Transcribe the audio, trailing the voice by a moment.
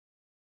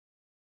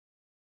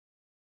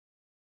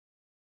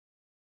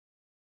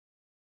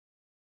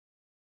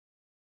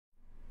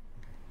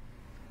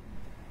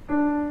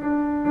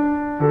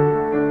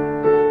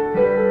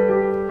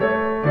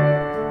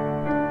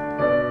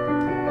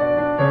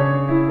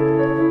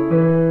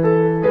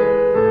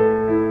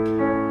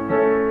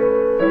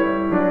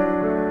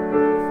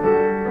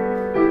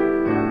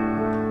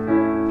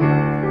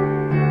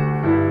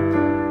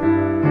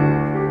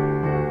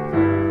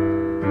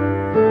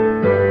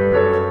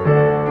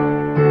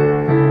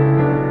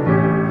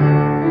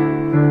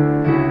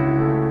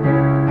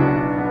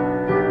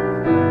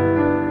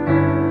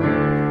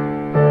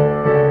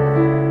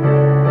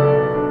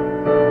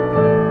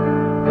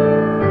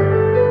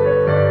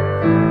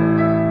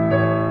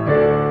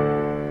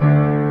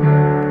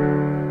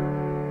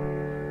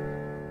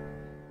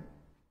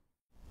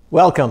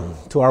Welcome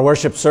to our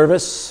worship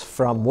service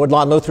from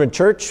Woodlawn Lutheran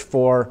Church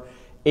for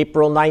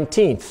April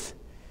 19th.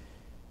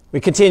 We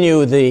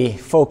continue the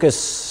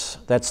focus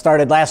that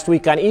started last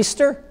week on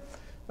Easter,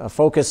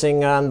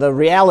 focusing on the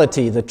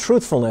reality, the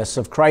truthfulness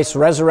of Christ's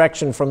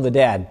resurrection from the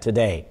dead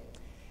today.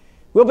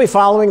 We'll be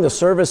following the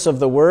service of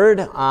the Word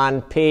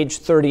on page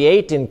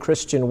 38 in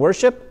Christian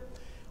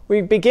worship. We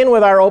begin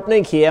with our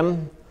opening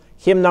hymn,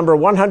 hymn number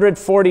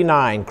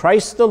 149,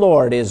 Christ the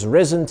Lord is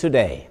risen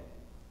today.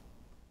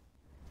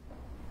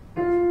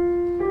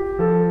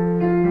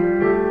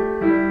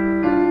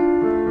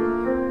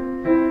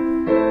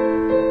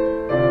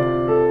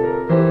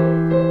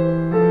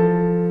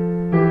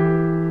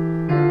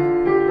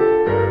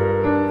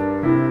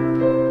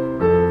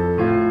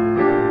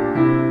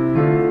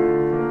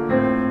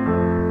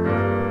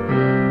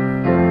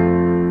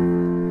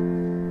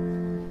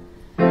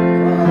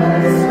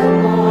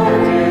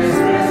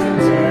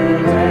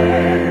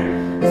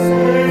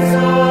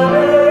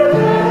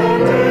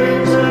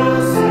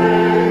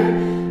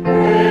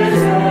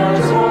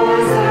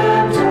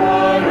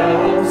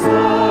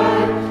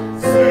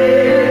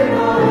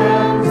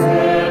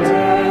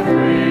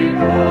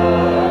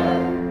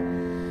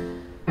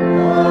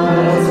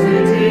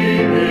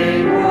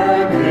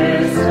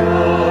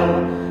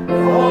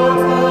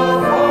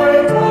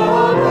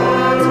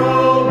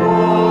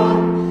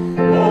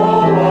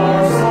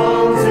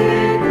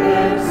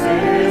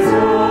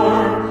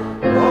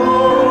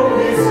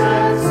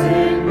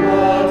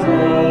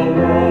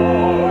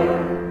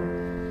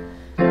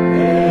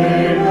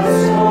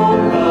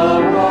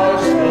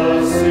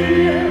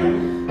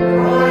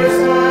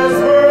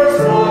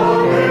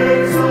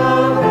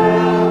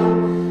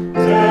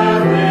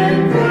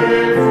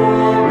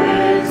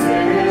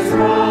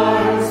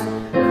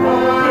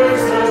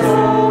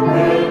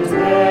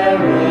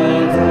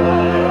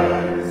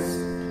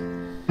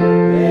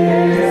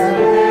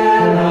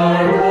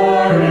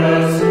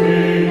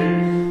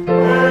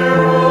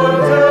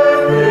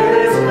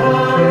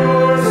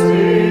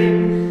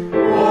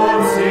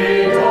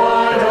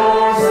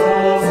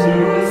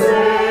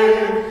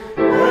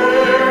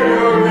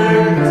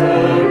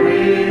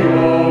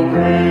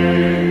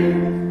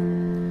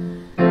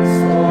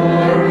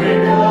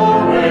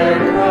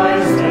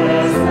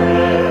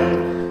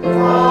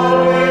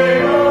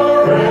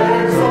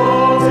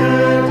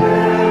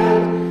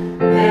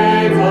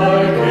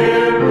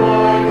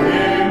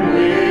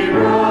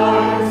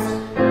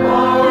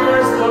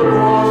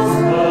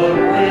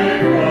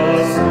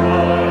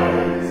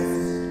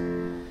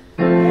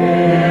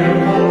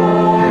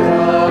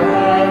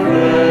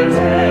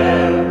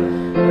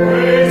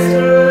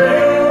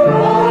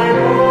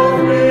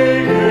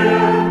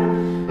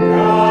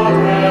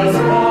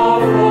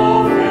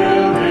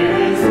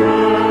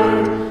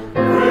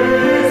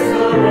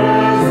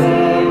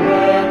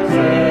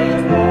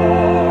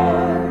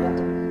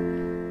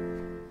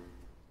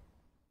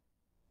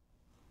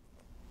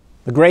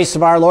 The grace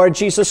of our Lord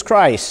Jesus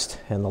Christ,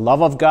 and the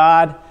love of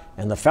God,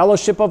 and the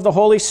fellowship of the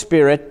Holy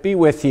Spirit be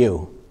with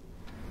you.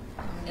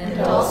 And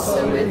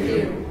also with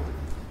you.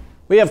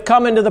 We have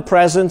come into the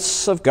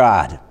presence of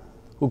God,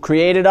 who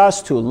created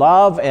us to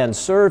love and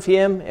serve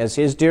Him as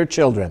His dear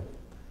children.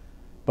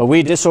 But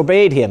we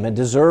disobeyed Him and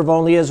deserve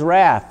only His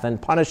wrath and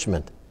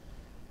punishment.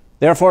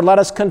 Therefore, let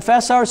us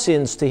confess our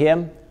sins to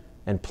Him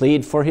and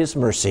plead for His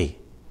mercy.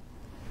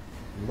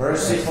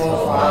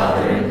 Merciful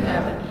Father in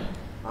heaven,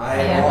 I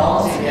am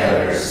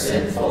altogether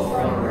sinful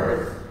from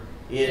birth.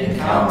 In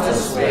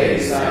countless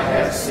ways I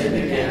have sinned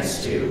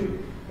against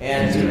you,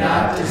 and do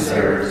not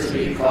deserve to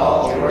be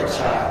called your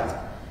child.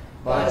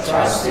 But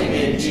trusting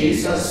in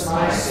Jesus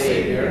my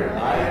Savior,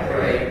 I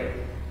pray,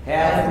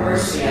 have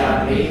mercy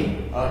on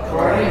me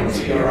according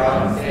to your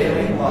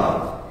unfailing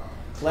love.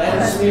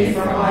 Cleanse me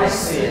from my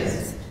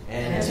sins,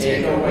 and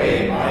take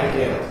away my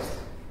guilt.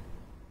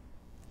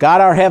 God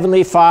our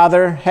Heavenly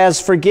Father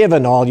has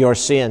forgiven all your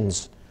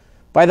sins.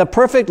 By the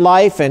perfect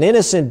life and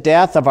innocent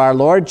death of our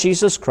Lord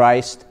Jesus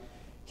Christ,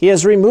 He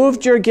has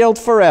removed your guilt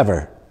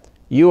forever.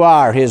 You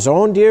are His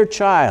own dear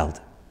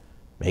child.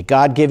 May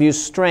God give you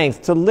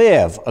strength to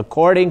live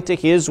according to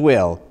His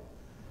will.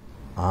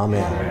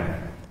 Amen.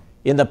 Amen.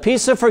 In the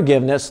peace of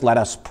forgiveness, let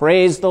us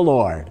praise the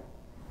Lord.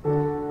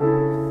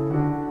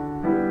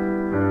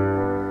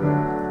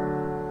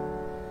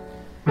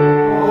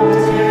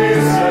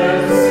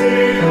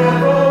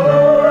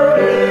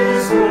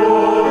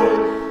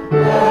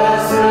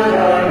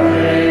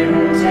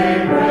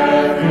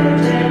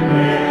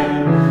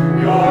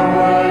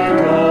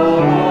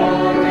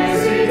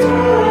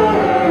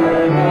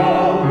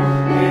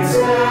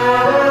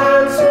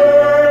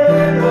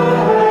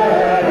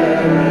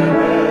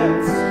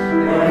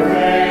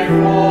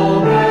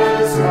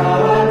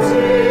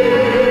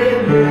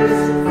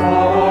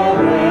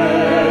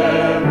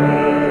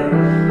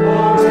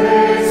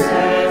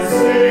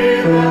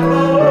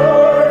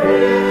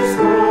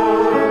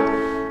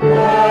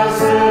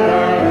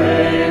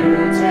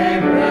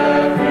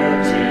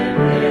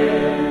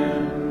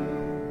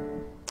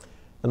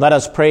 And let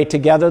us pray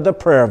together the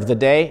prayer of the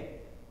day.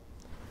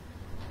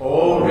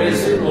 O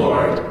risen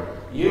Lord,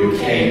 you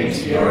came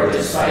to your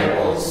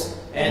disciples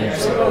and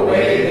took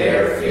away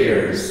their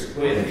fears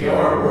with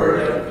your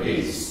word of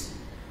peace.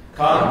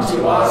 Come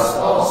to us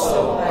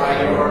also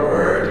by your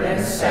word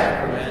and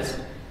sacrament,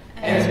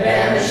 and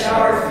banish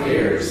our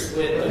fears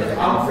with the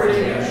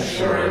comforting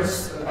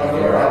assurance of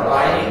your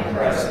abiding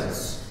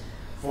presence.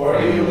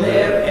 For you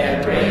live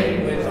and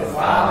reign with the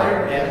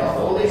Father and the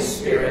Holy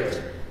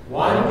Spirit,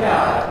 one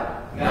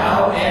God,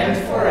 now and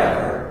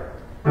forever.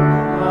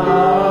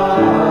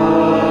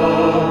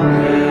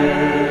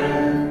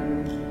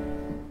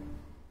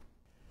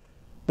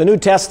 The New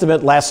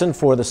Testament lesson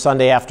for the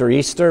Sunday after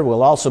Easter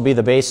will also be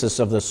the basis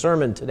of the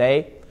sermon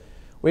today.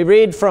 We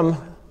read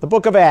from the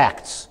book of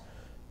Acts,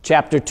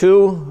 chapter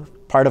 2,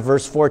 part of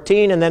verse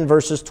 14, and then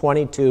verses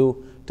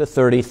 22 to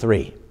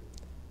 33.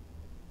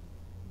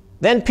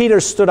 Then Peter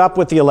stood up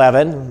with the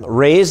 11,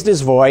 raised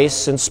his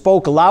voice, and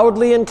spoke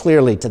loudly and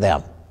clearly to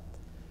them.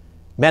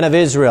 Men of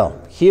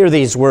Israel, hear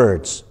these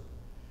words.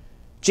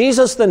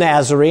 Jesus the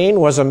Nazarene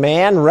was a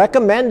man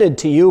recommended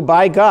to you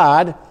by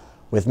God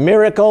with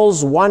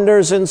miracles,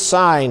 wonders, and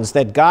signs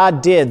that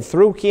God did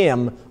through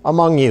him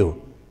among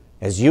you,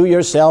 as you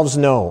yourselves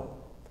know.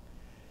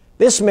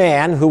 This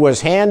man, who was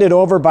handed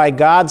over by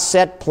God's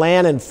set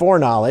plan and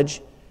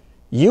foreknowledge,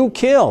 you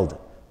killed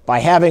by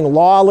having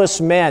lawless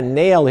men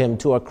nail him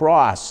to a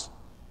cross.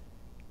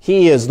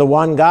 He is the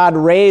one God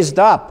raised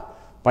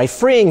up by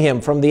freeing him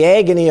from the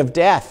agony of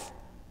death,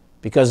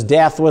 because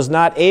death was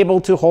not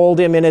able to hold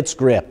him in its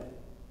grip.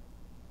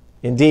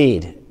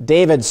 Indeed,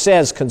 David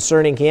says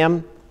concerning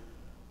him,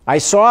 I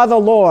saw the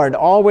Lord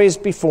always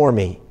before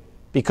me.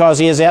 Because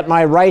he is at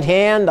my right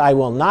hand, I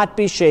will not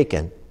be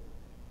shaken.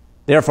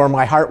 Therefore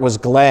my heart was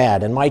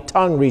glad, and my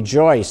tongue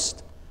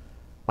rejoiced.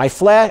 My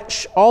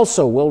flesh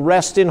also will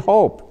rest in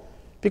hope,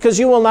 because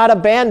you will not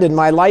abandon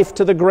my life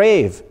to the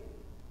grave,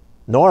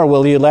 nor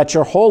will you let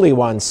your Holy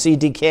One see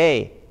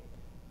decay.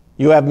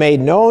 You have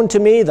made known to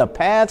me the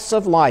paths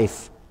of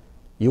life.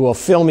 You will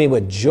fill me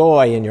with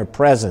joy in your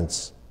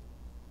presence.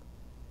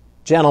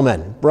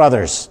 Gentlemen,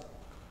 brothers,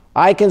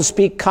 I can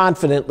speak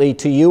confidently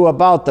to you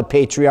about the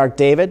patriarch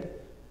David,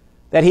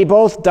 that he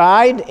both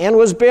died and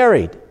was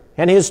buried,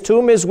 and his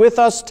tomb is with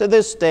us to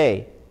this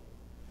day.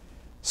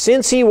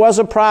 Since he was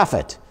a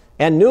prophet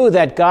and knew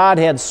that God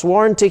had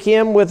sworn to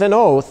him with an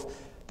oath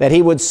that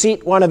he would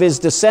seat one of his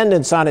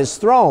descendants on his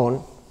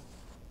throne,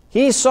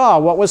 he saw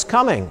what was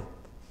coming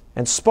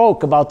and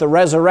spoke about the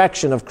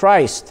resurrection of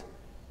Christ,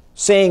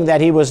 saying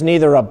that he was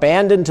neither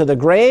abandoned to the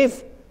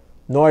grave,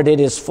 nor did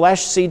his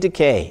flesh see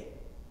decay.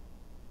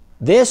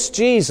 This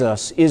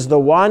Jesus is the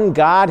one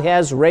God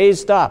has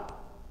raised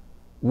up.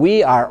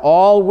 We are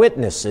all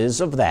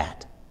witnesses of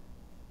that.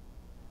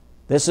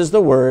 This is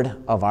the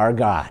word of our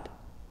God.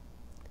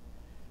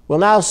 We'll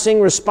now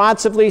sing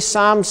responsively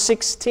Psalm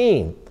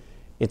 16.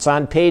 It's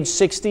on page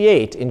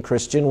 68 in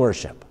Christian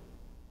Worship.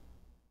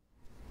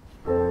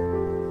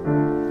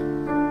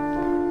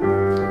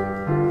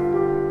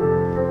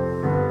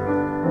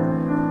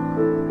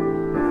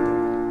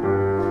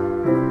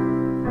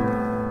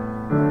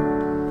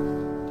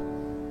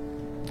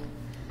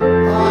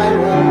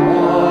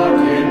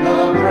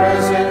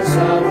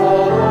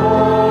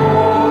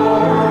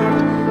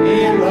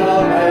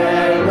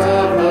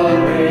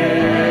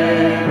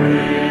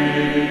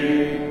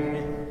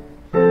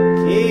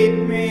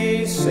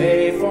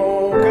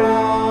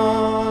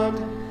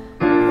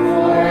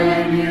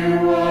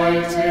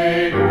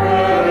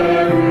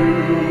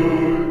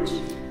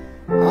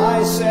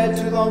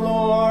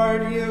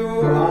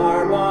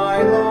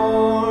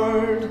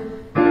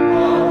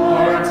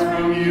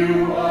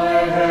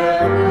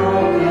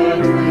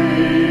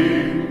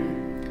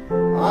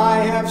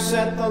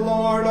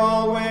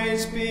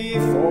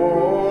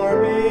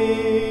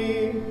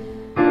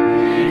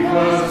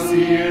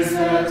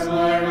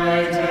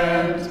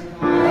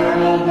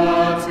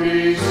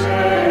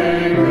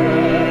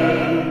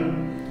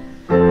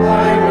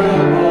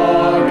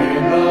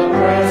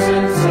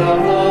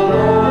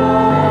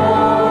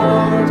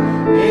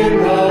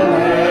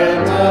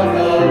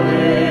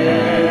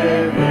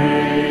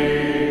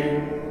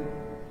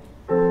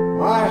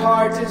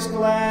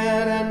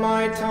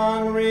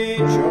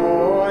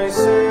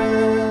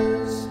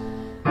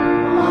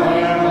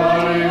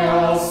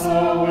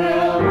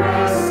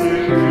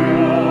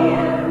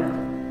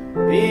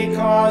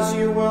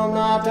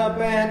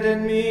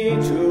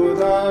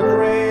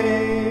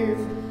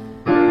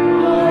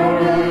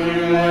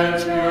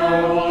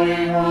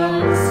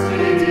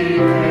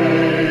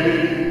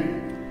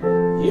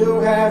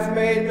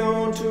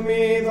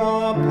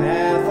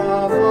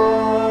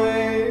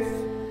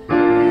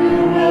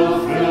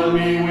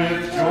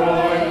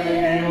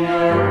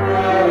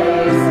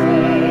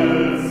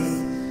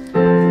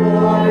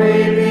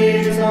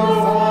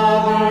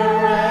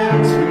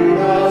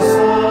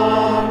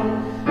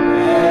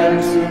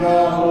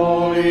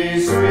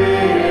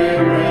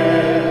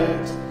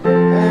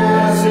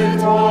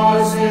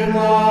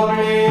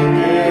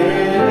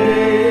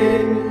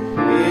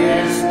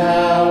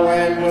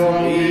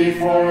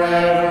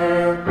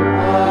 Forever.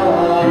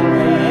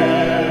 Amen.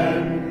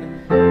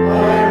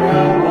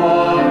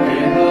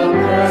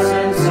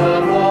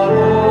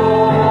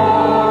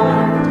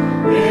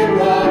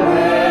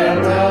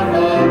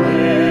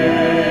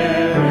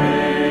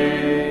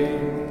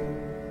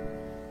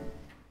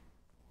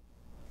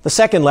 The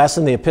second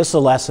lesson, the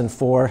epistle lesson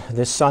for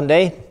this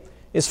Sunday,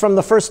 is from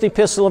the first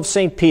epistle of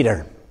St.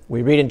 Peter.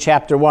 We read in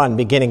chapter 1,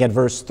 beginning at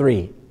verse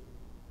 3.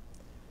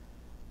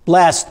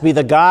 Blessed be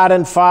the God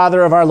and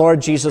Father of our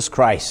Lord Jesus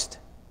Christ.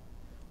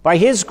 By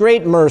his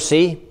great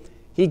mercy,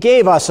 he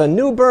gave us a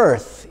new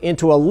birth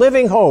into a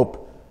living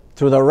hope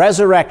through the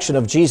resurrection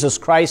of Jesus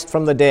Christ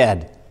from the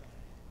dead,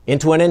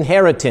 into an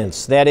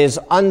inheritance that is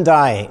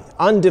undying,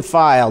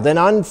 undefiled, and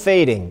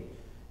unfading,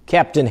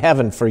 kept in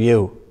heaven for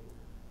you.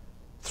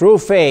 Through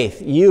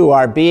faith, you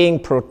are being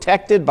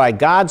protected by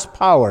God's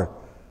power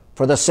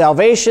for the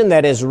salvation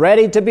that is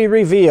ready to be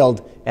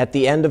revealed at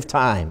the end of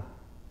time.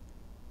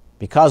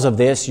 Because of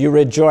this, you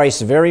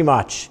rejoice very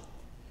much,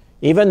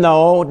 even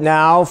though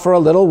now, for a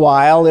little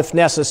while, if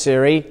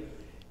necessary,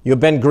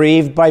 you've been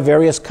grieved by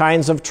various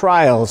kinds of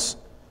trials,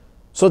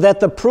 so that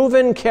the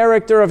proven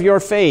character of your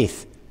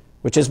faith,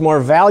 which is more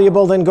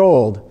valuable than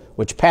gold,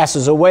 which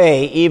passes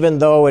away even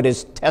though it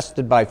is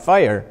tested by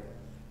fire,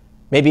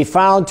 may be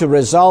found to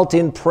result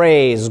in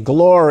praise,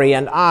 glory,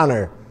 and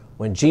honor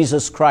when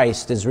Jesus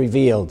Christ is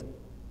revealed.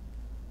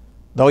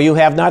 Though you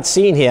have not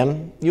seen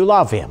him, you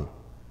love him.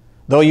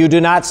 Though you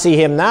do not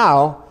see him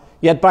now,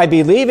 yet by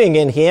believing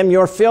in him,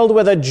 you're filled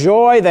with a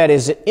joy that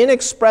is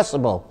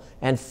inexpressible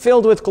and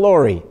filled with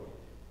glory,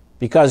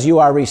 because you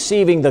are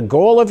receiving the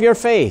goal of your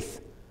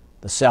faith,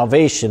 the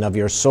salvation of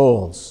your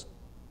souls.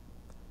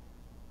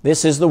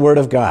 This is the word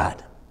of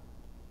God.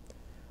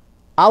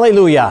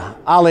 Alleluia,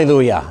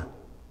 alleluia.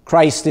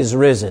 Christ is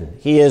risen.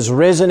 He is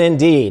risen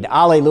indeed.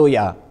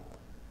 Alleluia.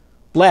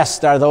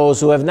 Blessed are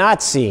those who have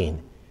not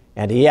seen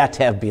and yet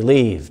have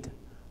believed.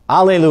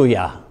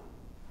 Alleluia.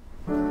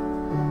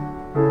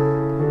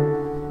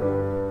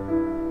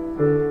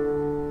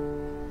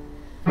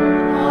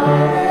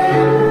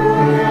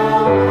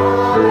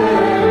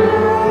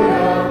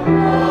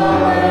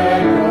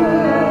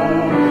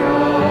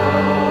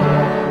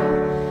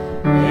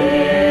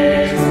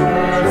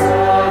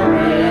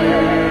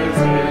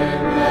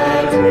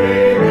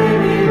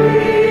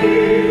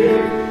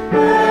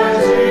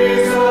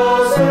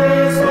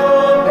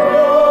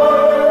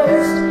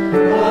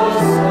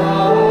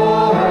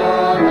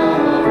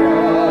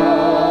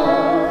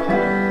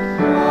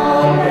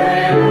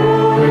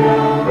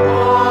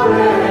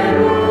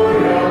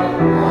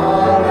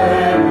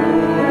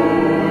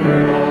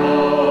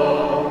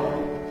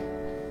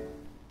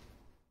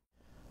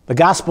 The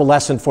gospel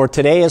lesson for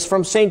today is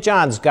from St.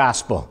 John's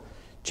Gospel,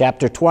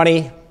 chapter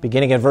 20,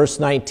 beginning at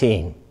verse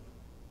 19.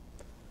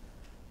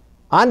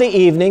 On the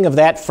evening of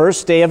that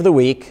first day of the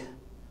week,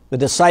 the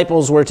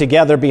disciples were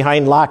together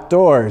behind locked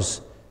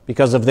doors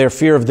because of their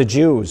fear of the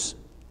Jews.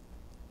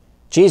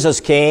 Jesus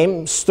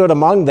came, stood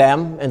among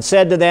them, and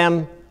said to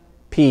them,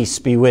 "Peace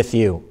be with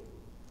you."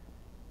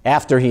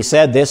 After he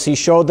said this, he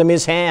showed them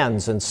his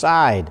hands and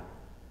side.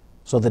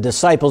 So the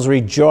disciples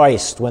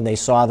rejoiced when they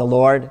saw the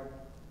Lord.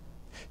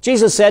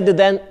 Jesus said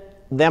to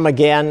them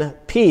again,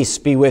 "Peace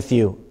be with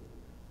you.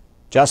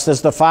 Just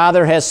as the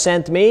Father has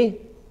sent me,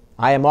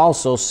 I am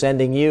also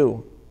sending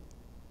you."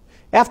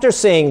 After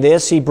saying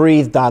this, he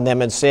breathed on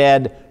them and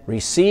said,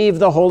 "Receive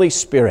the Holy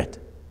Spirit.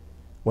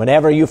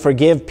 Whenever you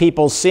forgive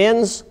people's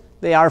sins,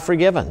 they are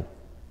forgiven.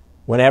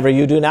 Whenever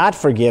you do not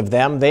forgive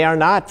them, they are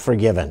not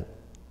forgiven."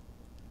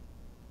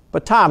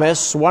 But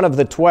Thomas, one of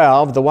the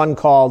 12, the one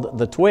called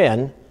the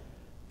twin,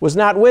 was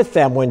not with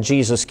them when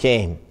Jesus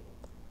came.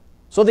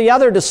 So the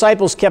other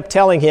disciples kept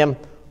telling him,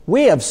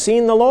 "We have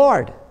seen the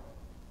Lord."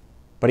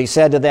 But he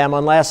said to them,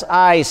 "Unless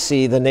I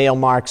see the nail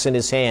marks in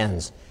his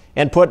hands,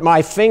 and put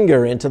my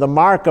finger into the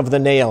mark of the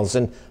nails,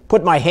 and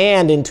put my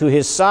hand into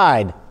his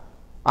side,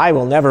 I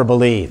will never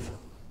believe."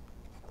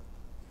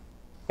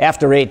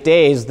 After 8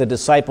 days, the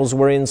disciples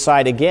were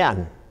inside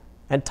again,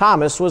 and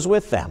Thomas was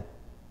with them.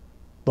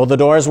 Though the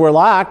doors were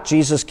locked,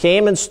 Jesus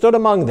came and stood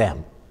among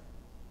them.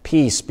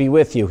 "Peace be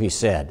with you," he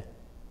said.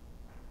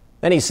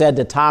 Then he said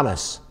to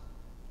Thomas,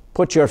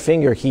 "Put your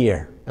finger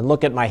here and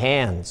look at my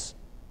hands.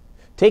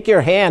 Take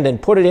your hand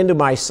and put it into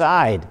my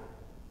side.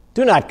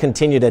 Do not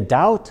continue to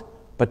doubt,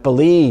 but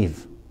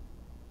believe."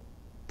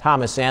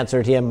 Thomas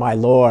answered him, "My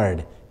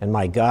Lord and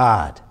my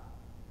God."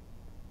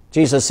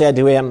 Jesus said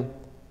to him,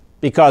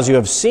 "Because you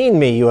have seen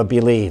me, you have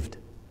believed.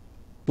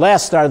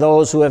 Blessed are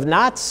those who have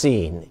not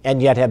seen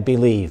and yet have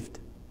believed."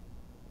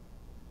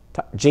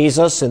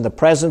 Jesus, in the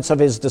presence of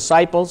his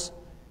disciples,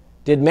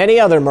 did many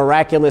other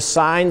miraculous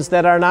signs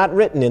that are not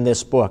written in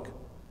this book.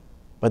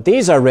 But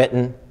these are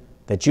written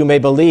that you may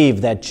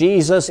believe that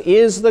Jesus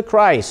is the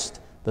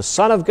Christ, the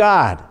Son of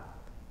God,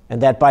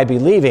 and that by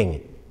believing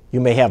you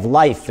may have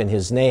life in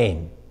his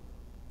name.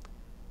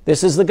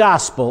 This is the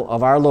gospel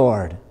of our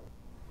Lord.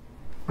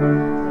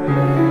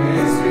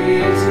 Praise be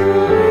to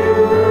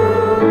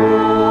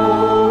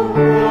you,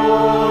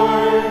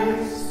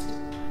 Christ.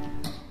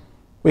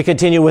 We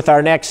continue with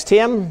our next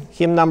hymn,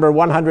 hymn number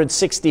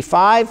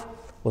 165.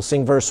 We'll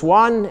sing verse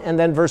 1 and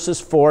then verses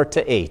 4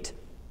 to 8.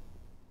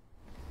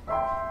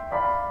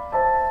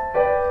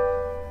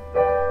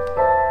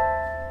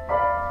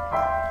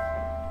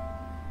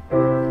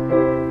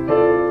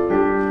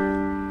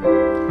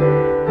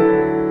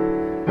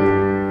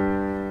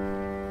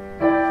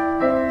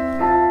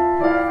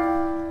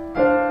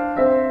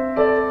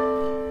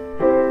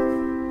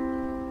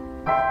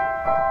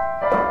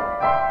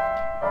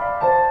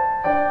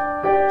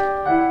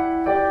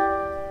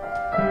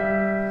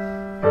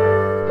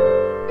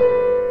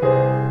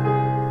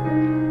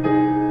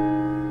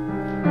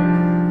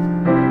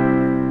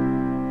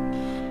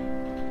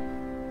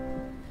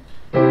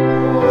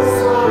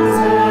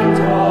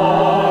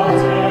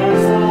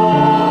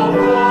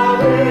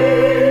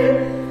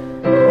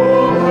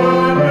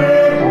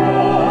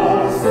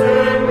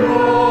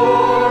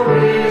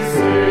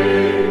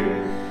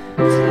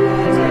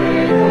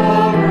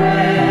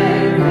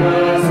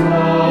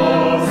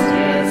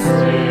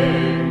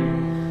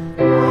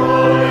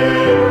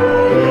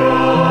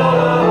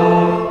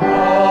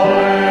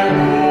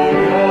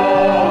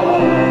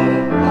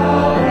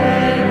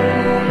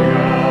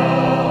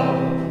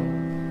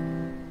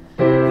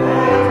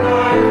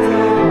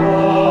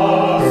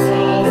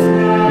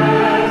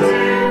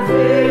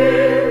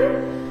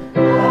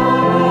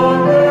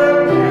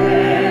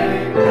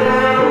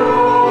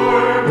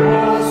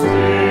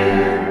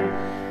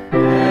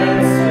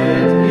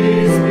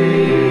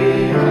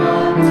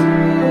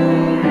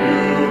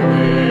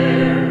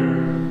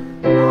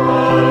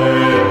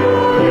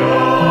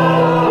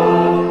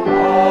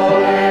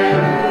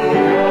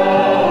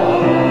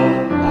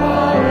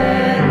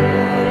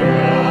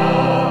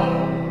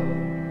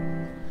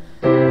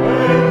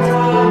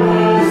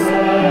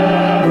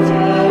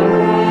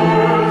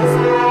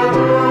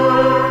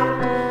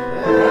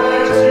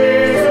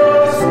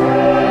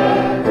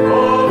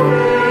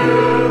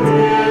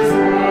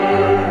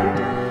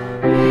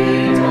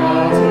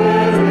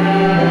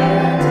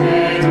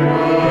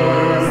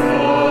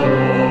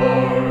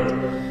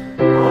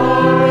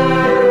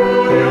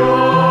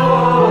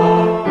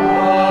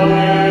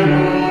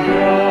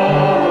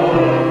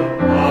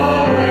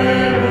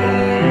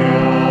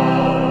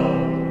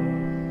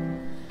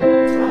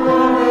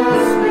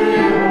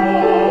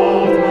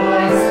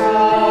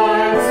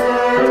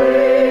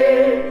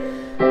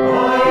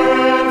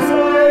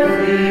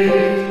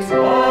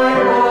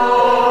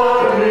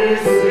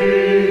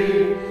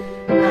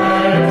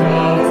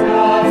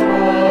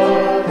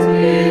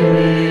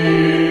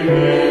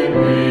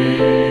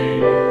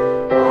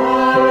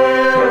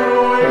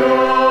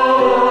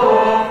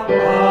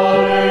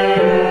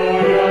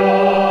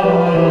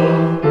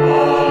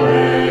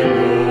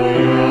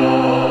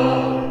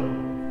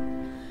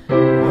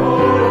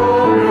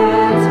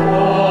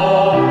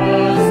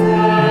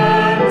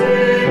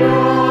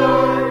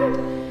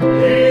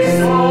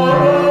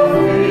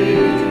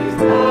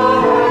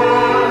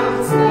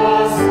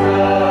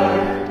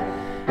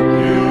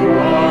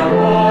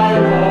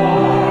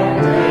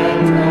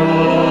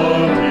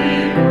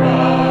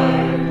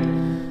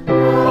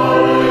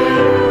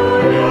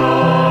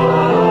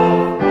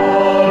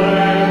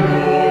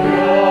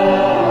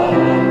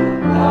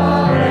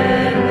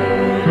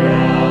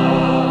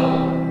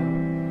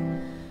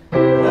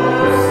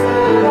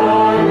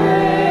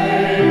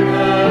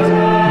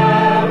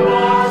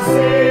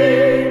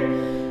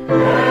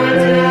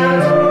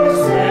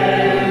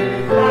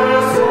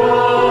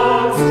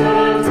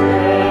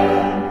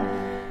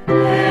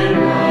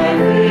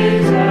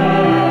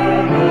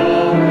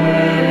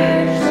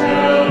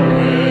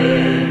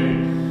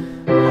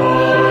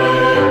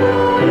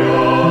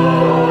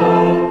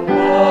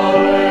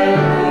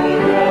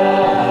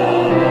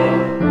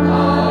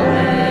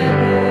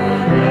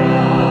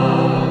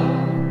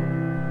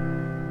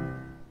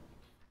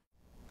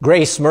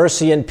 Grace,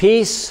 mercy, and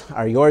peace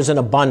are yours in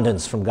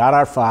abundance from God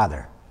our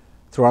Father,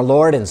 through our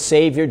Lord and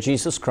Savior,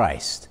 Jesus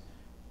Christ.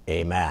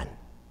 Amen.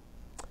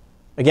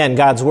 Again,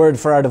 God's word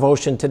for our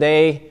devotion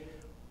today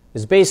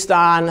is based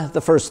on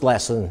the first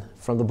lesson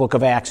from the book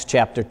of Acts,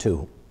 chapter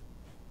 2.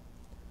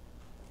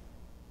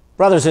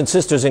 Brothers and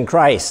sisters in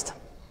Christ,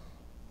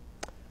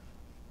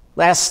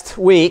 last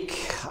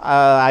week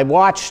I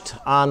watched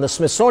on the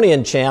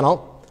Smithsonian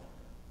Channel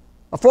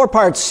a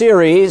 4-part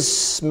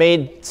series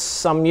made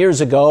some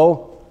years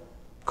ago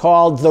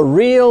called The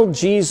Real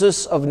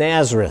Jesus of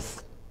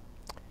Nazareth.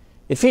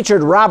 It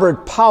featured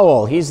Robert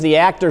Powell. He's the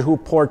actor who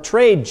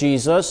portrayed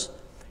Jesus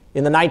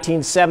in the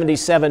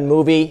 1977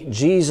 movie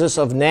Jesus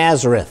of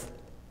Nazareth.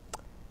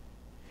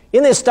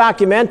 In this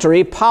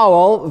documentary,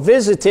 Powell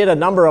visited a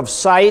number of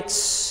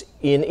sites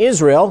in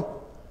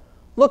Israel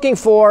looking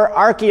for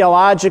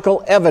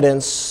archaeological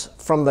evidence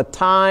from the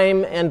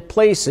time and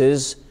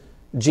places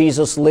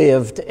Jesus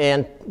lived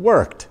and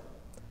worked.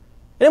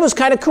 And it was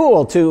kind of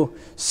cool to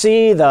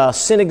see the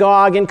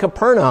synagogue in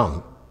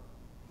Capernaum,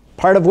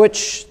 part of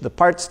which, the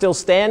part still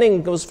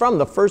standing, was from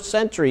the 1st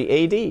century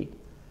A.D.,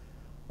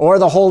 or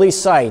the holy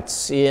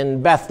sites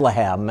in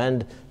Bethlehem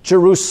and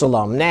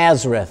Jerusalem,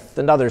 Nazareth,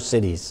 and other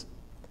cities.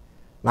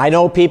 I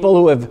know people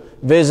who have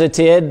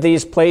visited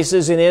these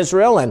places in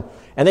Israel, and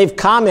they've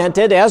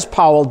commented, as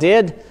Powell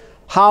did,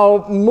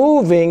 how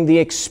moving the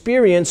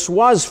experience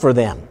was for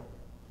them,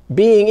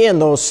 being in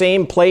those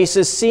same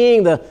places,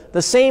 seeing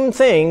the same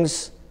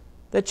things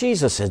that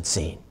Jesus had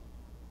seen.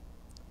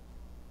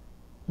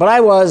 But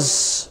I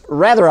was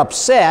rather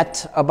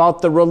upset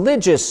about the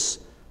religious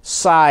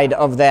side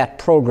of that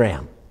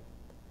program.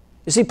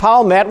 You see,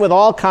 Powell met with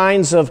all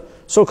kinds of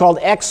so-called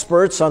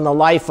experts on the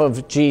life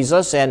of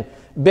Jesus and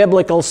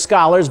biblical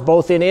scholars,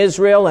 both in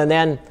Israel and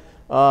then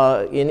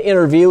in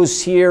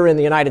interviews here in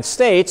the United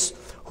States,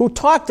 who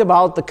talked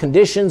about the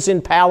conditions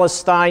in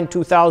Palestine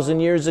 2,000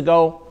 years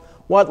ago,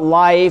 what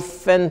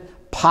life and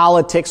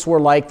politics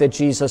were like that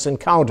Jesus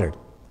encountered.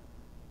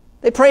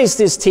 They praised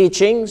his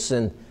teachings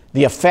and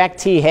the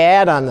effect he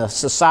had on the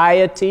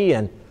society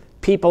and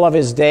people of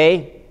his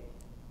day,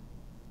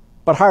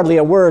 but hardly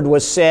a word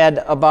was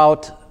said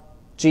about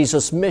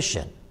Jesus'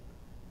 mission,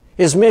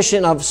 his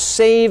mission of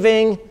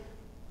saving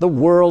the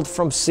world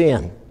from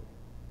sin.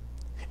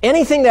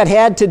 Anything that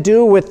had to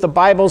do with the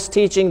Bible's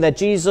teaching that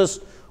Jesus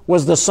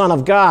was the Son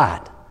of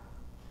God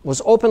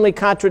was openly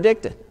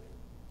contradicted.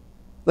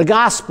 The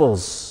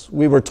Gospels,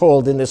 we were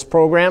told in this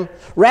program,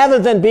 rather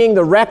than being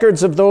the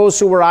records of those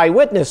who were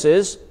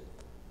eyewitnesses,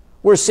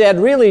 were said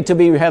really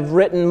to have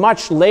written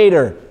much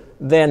later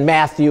than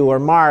Matthew or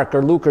Mark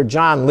or Luke or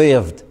John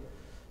lived,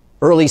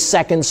 early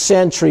 2nd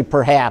century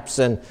perhaps,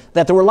 and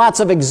that there were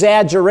lots of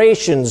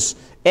exaggerations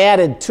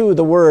added to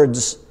the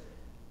words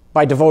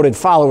by devoted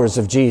followers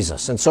of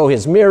Jesus. And so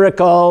his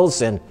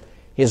miracles and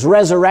his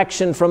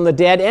resurrection from the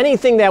dead,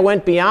 anything that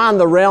went beyond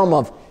the realm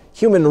of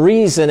human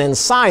reason and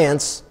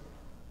science,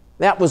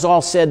 that was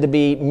all said to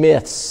be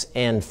myths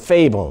and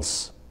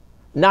fables,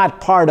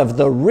 not part of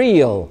the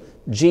real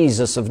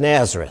Jesus of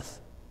Nazareth.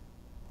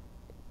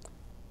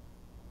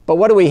 But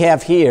what do we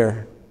have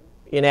here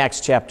in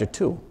Acts chapter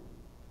 2?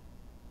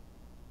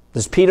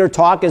 Does Peter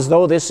talk as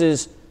though this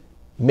is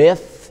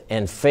myth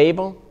and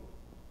fable?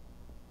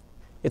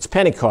 It's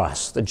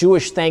Pentecost, the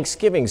Jewish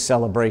Thanksgiving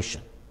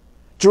celebration.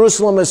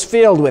 Jerusalem is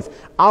filled with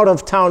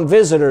out-of-town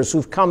visitors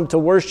who've come to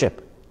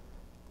worship.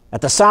 At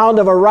the sound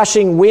of a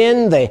rushing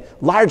wind, a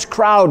large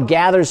crowd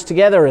gathers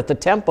together at the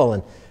temple,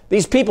 and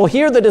these people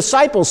hear the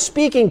disciples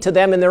speaking to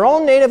them in their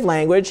own native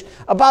language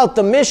about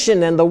the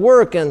mission and the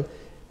work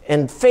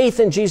and faith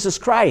in Jesus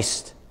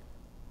Christ.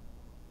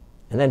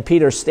 And then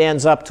Peter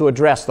stands up to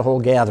address the whole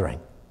gathering.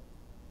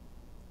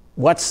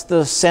 What's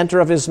the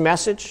center of his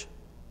message?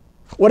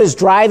 What is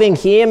driving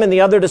him and the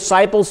other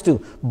disciples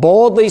to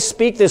boldly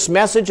speak this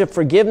message of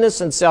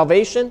forgiveness and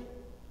salvation?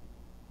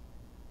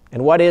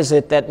 And what is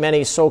it that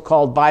many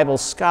so-called Bible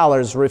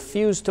scholars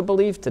refuse to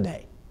believe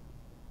today?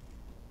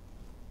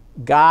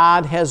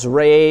 God has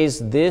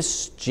raised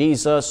this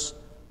Jesus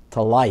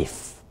to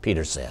life,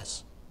 Peter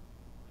says.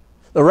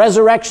 The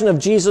resurrection of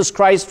Jesus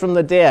Christ from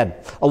the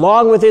dead,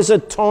 along with his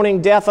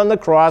atoning death on the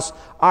cross,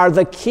 are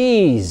the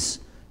keys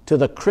to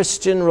the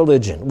Christian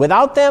religion.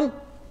 Without them,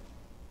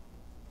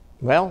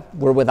 well,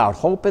 we're without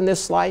hope in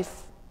this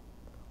life,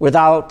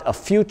 without a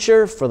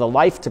future for the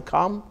life to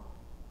come.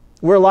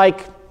 We're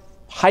like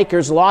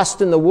hikers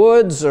lost in the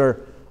woods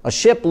or a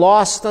ship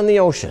lost on the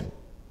ocean.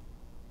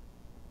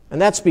 And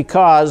that's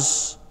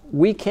because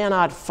we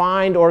cannot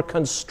find or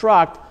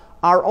construct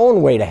our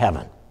own way to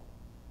heaven.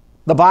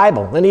 The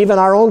Bible and even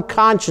our own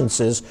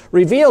consciences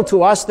reveal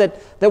to us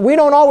that we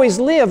don't always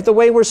live the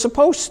way we're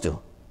supposed to.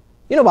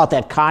 You know about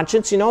that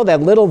conscience,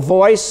 that little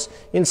voice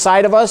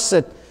inside of us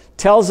that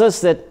tells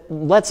us, that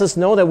lets us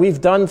know that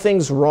we've done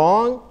things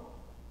wrong.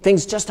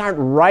 Things just aren't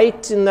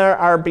right in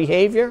our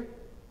behavior.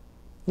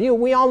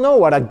 We all know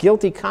what a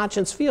guilty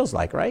conscience feels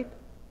like, right?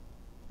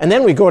 And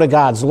then we go to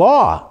God's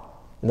law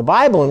in the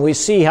Bible and we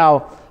see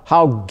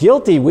how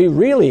guilty we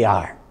really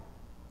are.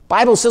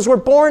 Bible says we're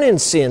born in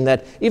sin,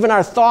 that even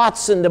our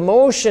thoughts and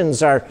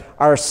emotions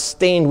are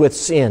stained with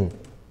sin.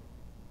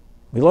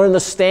 We learn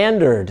the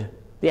standard,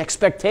 the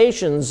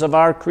expectations of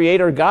our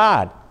Creator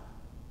God.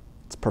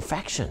 It's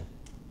perfection.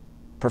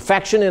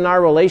 Perfection in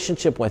our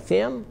relationship with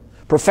Him.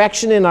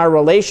 Perfection in our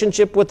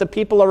relationship with the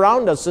people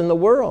around us in the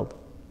world.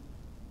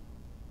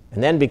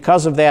 And then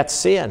because of that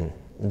sin,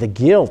 the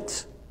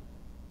guilt,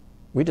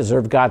 we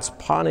deserve God's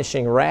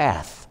punishing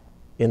wrath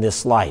in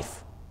this life.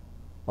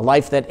 A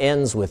life that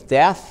ends with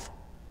death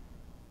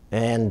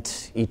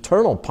and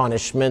eternal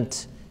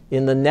punishment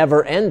in the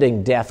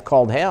never-ending death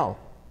called hell.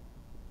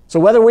 So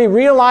whether we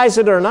realize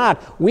it or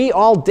not, we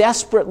all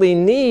desperately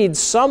need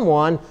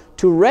someone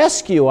to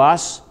rescue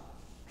us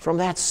from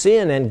that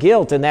sin and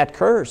guilt and that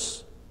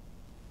curse.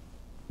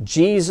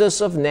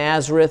 Jesus of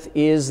Nazareth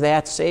is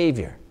that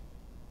Savior.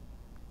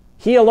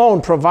 He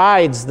alone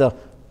provides the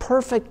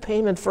perfect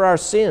payment for our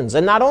sins,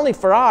 and not only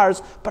for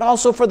ours, but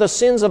also for the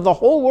sins of the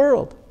whole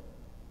world.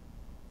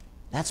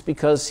 That's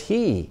because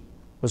He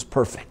was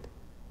perfect.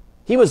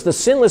 He was the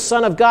sinless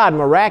Son of God,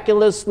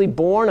 miraculously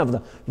born of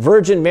the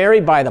Virgin Mary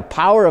by the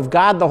power of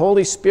God, the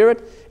Holy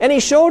Spirit, and He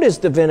showed His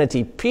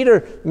divinity.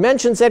 Peter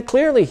mentions that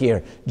clearly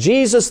here.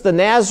 Jesus the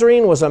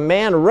Nazarene was a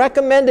man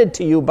recommended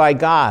to you by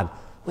God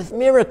with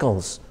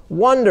miracles,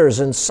 wonders,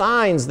 and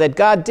signs that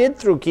God did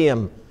through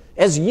Him,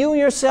 as you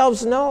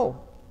yourselves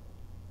know.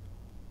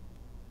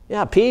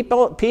 Yeah,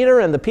 Peter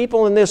and the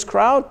people in this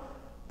crowd,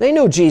 they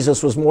knew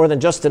Jesus was more than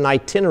just an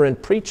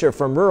itinerant preacher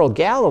from rural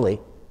Galilee.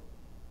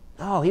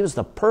 No, He was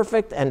the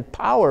perfect and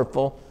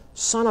powerful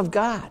Son of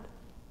God,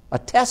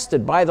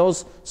 attested by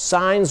those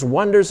signs,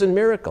 wonders, and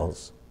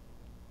miracles.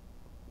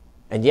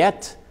 And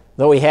yet,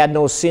 though He had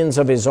no sins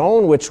of His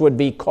own, which would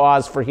be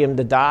cause for Him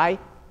to die,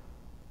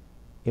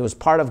 it was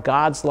part of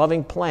God's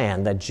loving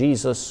plan that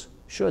Jesus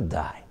should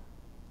die.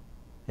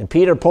 And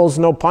Peter pulls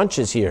no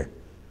punches here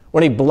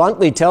when he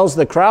bluntly tells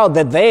the crowd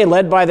that they,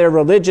 led by their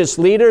religious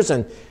leaders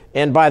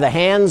and by the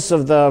hands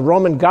of the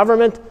Roman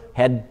government,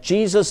 had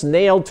Jesus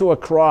nailed to a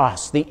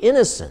cross. The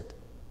innocent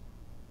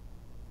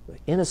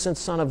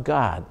Son of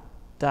God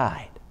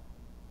died.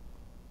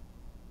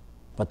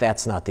 But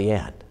that's not the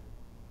end.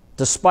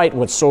 Despite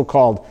what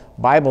so-called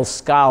Bible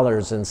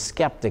scholars and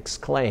skeptics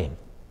claim,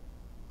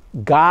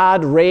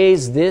 God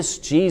raised this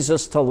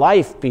Jesus to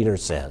life, Peter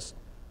says.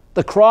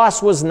 The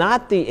cross was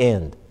not the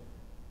end.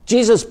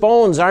 Jesus'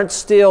 bones aren't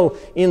still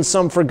in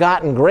some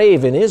forgotten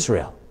grave in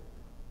Israel.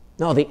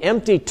 No, the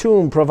empty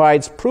tomb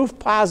provides proof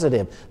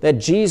positive that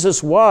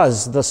Jesus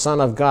was the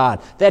Son of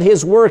God, that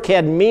His work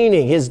had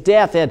meaning, His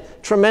death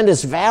had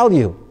tremendous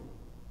value.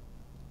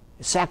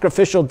 His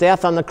sacrificial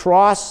death on the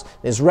cross,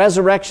 His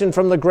resurrection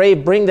from the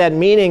grave bring that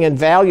meaning and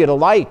value to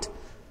light.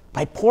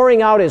 By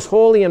pouring out His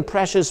holy and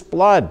precious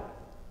blood,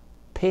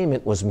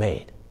 payment was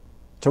made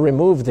to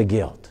remove the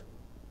guilt,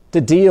 to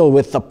deal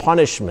with the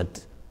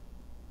punishment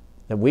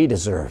that we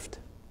deserved.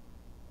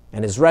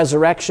 And His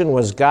resurrection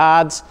was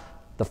God's,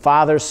 the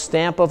Father's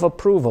stamp of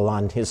approval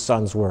on His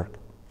Son's work,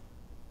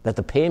 that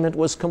the payment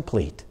was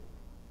complete.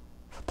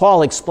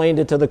 Paul explained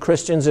it to the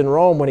Christians in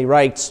Rome when he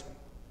writes,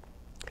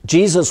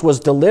 Jesus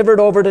was delivered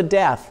over to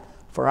death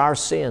for our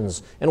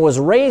sins and was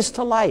raised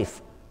to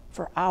life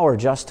for our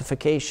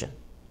justification.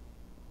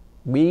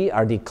 We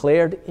are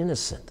declared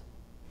innocent,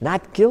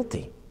 not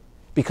guilty,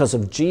 because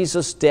of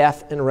Jesus'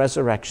 death and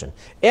resurrection.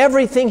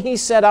 Everything He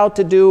set out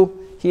to do,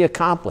 He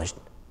accomplished.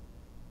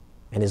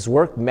 And His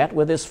work met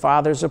with His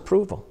Father's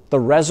approval. The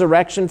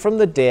resurrection from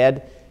the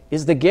dead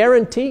is the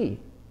guarantee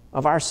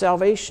of our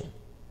salvation.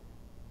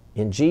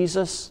 In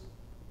Jesus,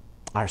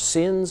 our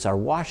sins are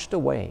washed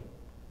away,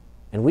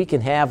 and we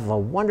can have a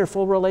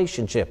wonderful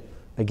relationship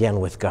again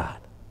with God.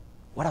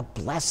 What a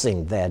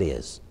blessing that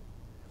is.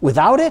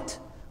 Without it,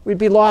 we'd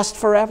be lost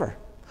forever.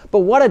 But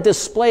what a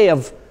display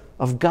of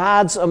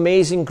God's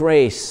amazing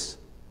grace.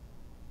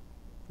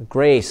 The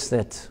grace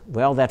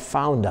that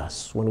found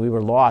us when we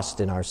were lost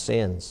in our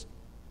sins.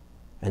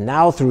 And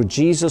now through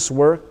Jesus'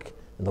 work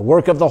and the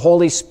work of the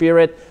Holy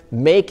Spirit,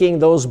 making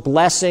those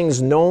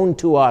blessings known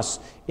to us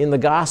in the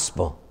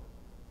gospel,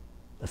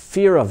 the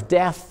fear of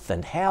death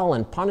and hell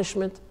and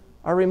punishment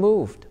are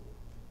removed.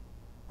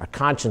 Our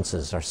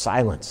consciences are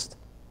silenced.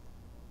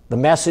 The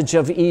message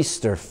of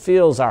Easter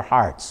fills our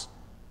hearts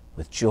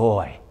with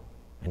joy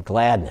and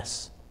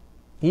gladness.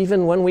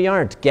 Even when we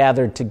aren't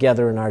gathered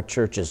together in our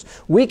churches,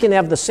 we can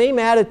have the same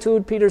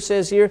attitude, Peter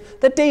says here,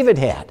 that David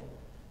had,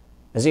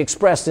 as he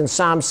expressed in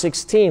Psalm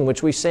 16,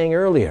 which we sang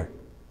earlier,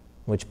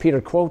 which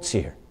Peter quotes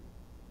here.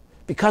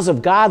 Because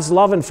of God's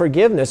love and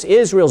forgiveness,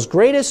 Israel's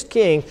greatest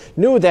king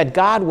knew that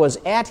God was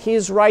at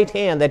his right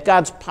hand, that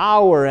God's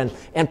power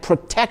and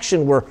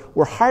protection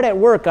were hard at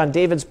work on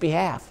David's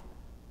behalf.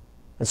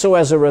 And so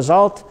as a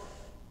result,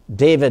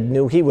 David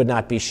knew he would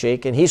not be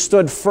shaken. He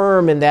stood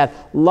firm in that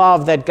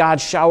love that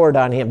God showered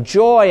on him.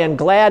 Joy and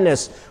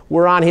gladness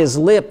were on his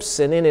lips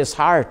and in his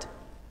heart,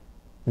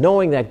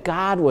 knowing that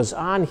God was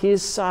on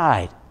his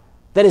side,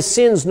 that his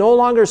sins no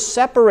longer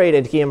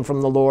separated him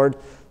from the Lord.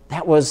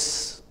 That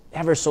was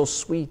ever so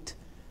sweet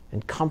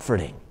and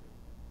comforting.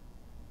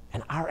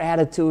 And our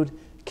attitude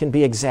can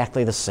be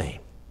exactly the same.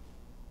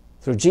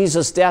 Through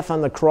Jesus' death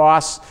on the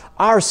cross,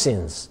 our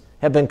sins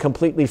have been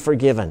completely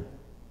forgiven.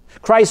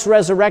 Christ's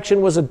resurrection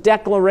was a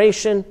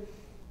declaration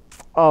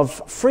of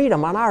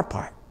freedom on our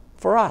part,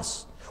 for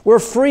us. We're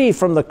free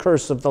from the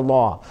curse of the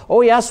law.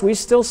 Oh yes, we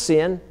still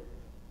sin,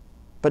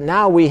 but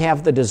now we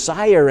have the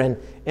desire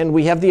and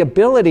we have the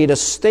ability to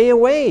stay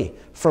away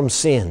from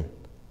sin.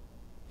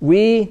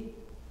 We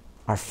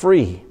are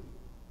free.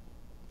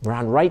 We're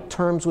on right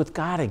terms with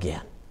God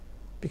again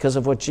because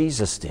of what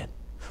Jesus did.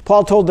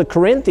 Paul told the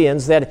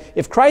Corinthians that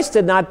if Christ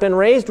had not been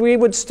raised, we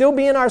would still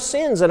be in our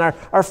sins and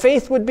our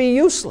faith would be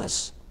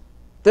useless.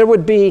 There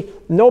would be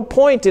no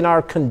point in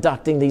our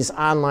conducting these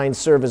online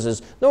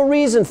services, no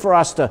reason for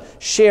us to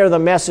share the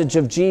message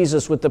of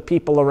Jesus with the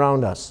people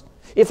around us.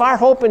 If our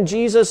hope in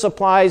Jesus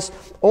applies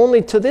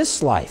only to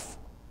this life,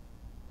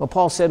 well,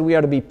 Paul said we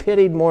are to be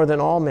pitied more than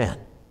all men.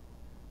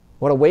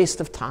 What a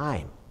waste of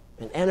time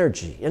and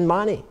energy and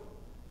money.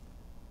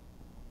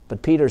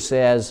 But Peter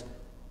says,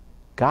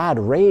 God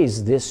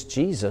raised this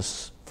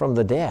Jesus from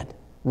the dead,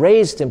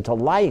 raised him to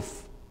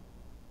life.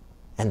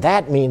 And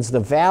that means the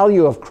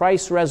value of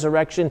Christ's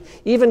resurrection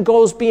even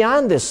goes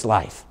beyond this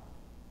life.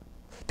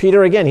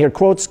 Peter again here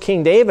quotes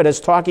King David as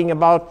talking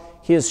about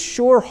his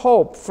sure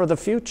hope for the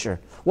future.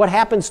 What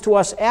happens to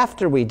us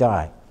after we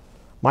die?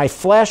 My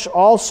flesh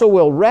also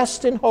will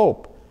rest in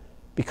hope,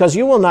 because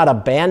you will not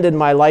abandon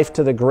my life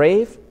to the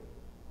grave,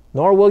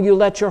 nor will you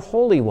let your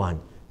Holy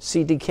One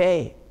see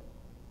decay.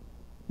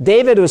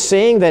 David was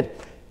saying that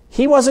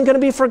he wasn't going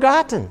to be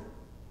forgotten.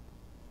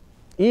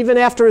 Even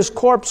after his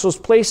corpse was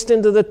placed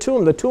into the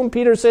tomb,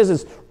 Peter says,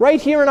 is right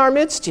here in our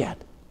midst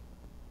yet.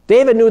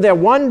 David knew that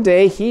one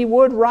day he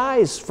would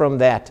rise from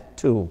that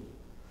tomb.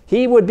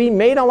 He would be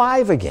made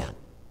alive again.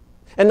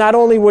 And not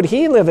only would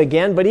he live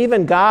again, but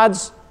even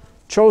God's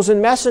chosen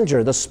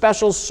messenger, the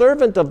special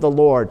servant of the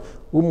Lord,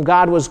 whom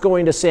God was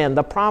going to send,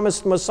 the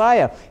promised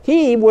Messiah,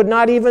 he would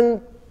not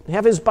even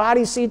have his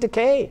body see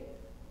decay.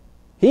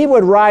 He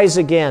would rise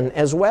again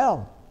as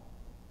well.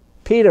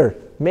 Peter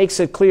makes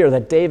it clear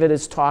that David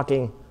is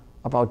talking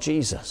about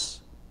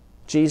Jesus,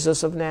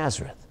 Jesus of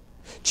Nazareth.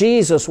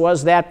 Jesus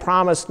was that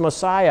promised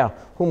Messiah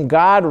whom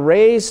God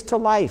raised to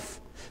life.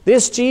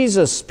 This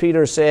Jesus,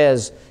 Peter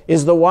says,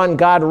 is the one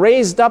God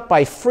raised up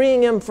by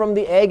freeing him from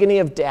the agony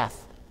of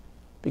death,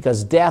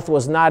 because death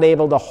was not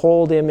able to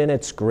hold him in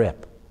its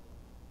grip.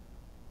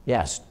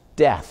 Yes,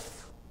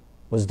 death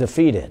was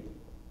defeated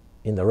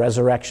in the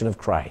resurrection of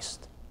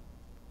Christ.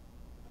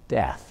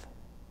 Death.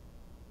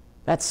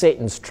 That's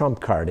Satan's trump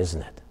card,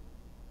 isn't it?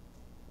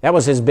 That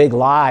was his big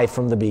lie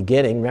from the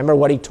beginning. Remember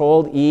what he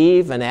told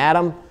Eve and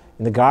Adam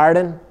in the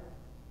garden?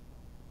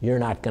 You're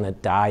not going to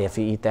die if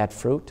you eat that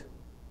fruit.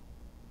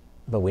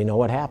 But we know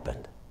what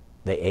happened.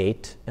 They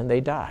ate and they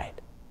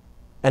died.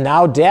 And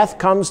now death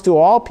comes to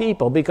all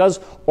people because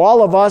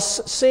all of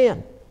us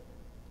sin.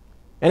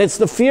 And it's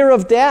the fear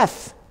of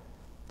death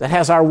that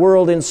has our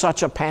world in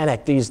such a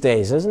panic these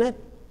days, isn't it?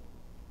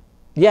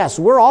 Yes,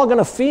 we're all going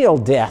to feel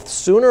death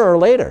sooner or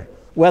later,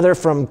 whether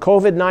from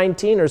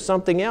COVID-19 or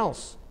something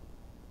else.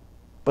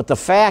 But the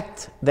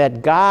fact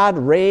that God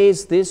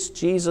raised this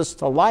Jesus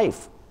to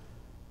life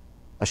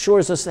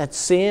assures us that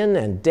sin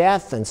and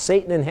death and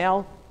Satan and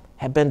hell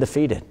have been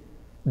defeated.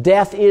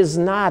 Death is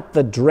not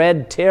the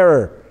dread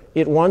terror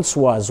it once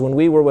was when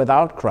we were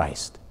without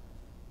Christ.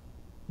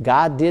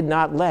 God did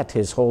not let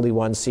his Holy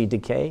One see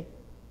decay.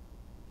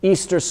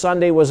 Easter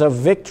Sunday was a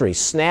victory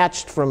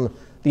snatched from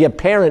the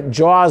apparent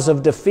jaws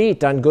of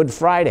defeat on Good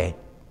Friday.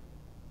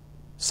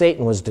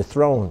 Satan was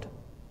dethroned.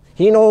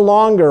 He no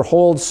longer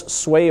holds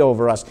sway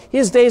over us.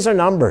 His days are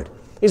numbered.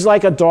 He's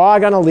like a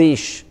dog on a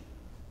leash,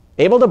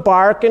 able to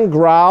bark and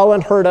growl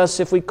and hurt us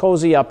if we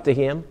cozy up to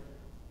him.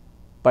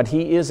 But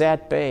he is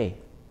at bay.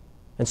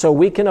 And so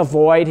we can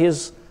avoid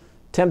his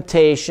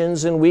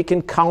temptations and we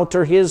can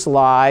counter his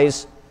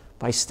lies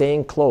by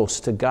staying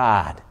close to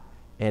God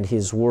and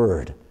his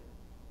word.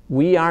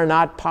 We are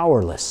not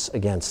powerless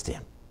against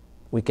him.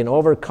 We can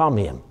overcome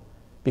him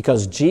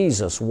because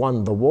Jesus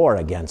won the war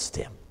against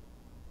him.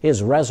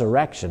 His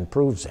resurrection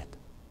proves it.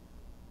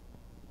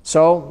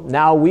 So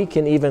now we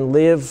can even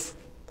live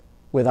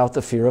without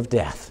the fear of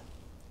death.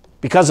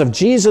 Because of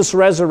Jesus'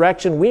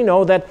 resurrection, we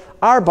know that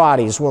our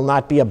bodies will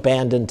not be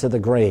abandoned to the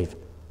grave.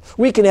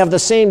 We can have the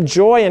same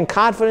joy and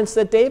confidence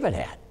that David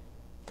had,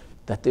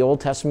 that the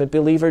Old Testament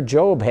believer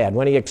Job had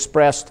when he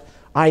expressed,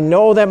 I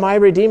know that my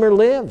Redeemer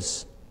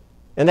lives,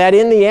 and that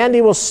in the end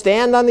he will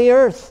stand on the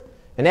earth.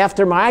 And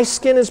after my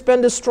skin has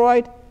been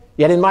destroyed,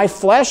 yet in my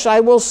flesh I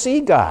will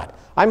see God.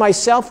 I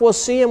myself will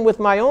see him with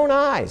my own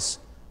eyes,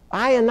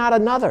 I and not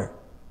another.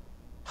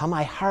 How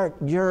my heart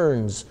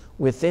yearns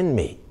within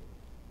me.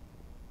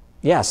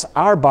 Yes,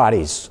 our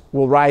bodies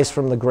will rise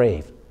from the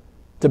grave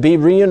to be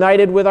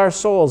reunited with our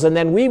souls, and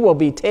then we will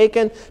be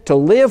taken to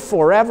live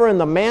forever in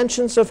the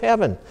mansions of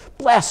heaven,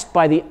 blessed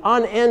by the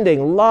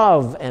unending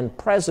love and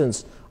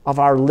presence of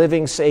our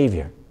living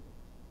Savior.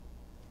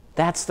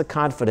 That's the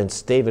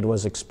confidence David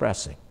was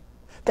expressing.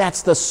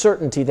 That's the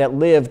certainty that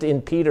lived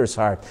in Peter's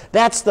heart.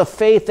 That's the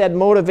faith that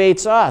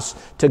motivates us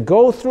to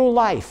go through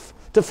life,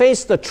 to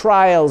face the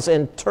trials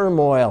and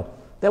turmoil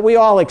that we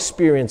all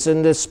experience,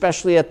 and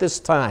especially at this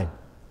time,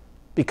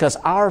 because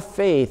our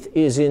faith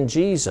is in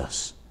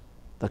Jesus,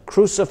 the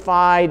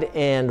crucified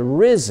and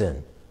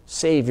risen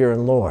Savior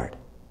and Lord.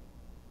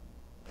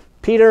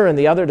 Peter and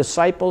the other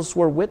disciples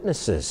were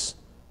witnesses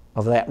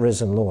of that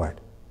risen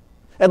Lord.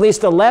 At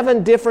least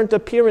 11 different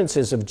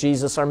appearances of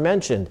Jesus are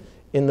mentioned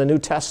in the New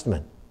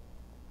Testament.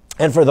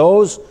 And for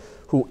those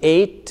who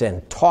ate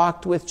and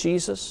talked with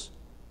Jesus,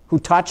 who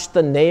touched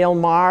the nail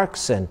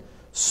marks and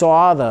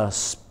saw the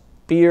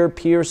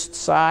spear-pierced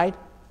side,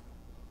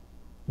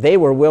 they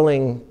were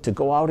willing to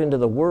go out into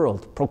the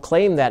world,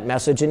 proclaim that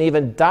message, and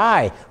even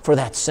die for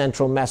that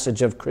central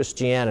message of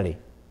Christianity.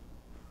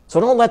 So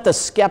don't let the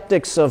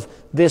skeptics of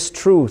this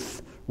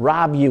truth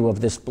rob you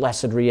of this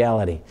blessed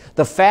reality.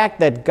 The fact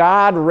that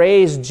God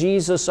raised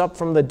Jesus up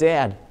from the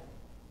dead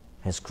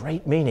has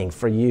great meaning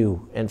for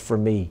you and for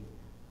me.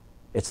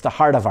 It's the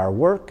heart of our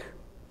work,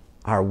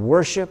 our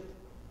worship,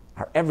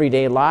 our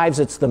everyday lives.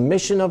 It's the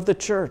mission of the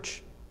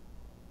church.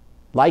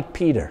 Like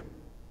Peter,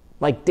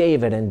 like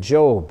David and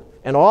Job,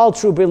 and all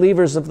true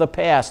believers of the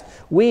past,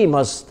 we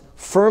must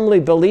firmly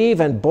believe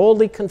and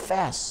boldly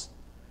confess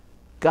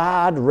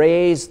God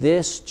raised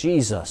this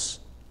Jesus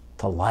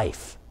to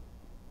life.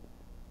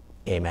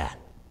 Amen.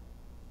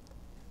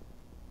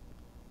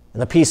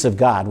 And the peace of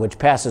God, which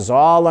passes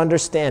all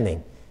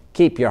understanding,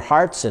 keep your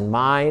hearts and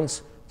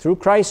minds through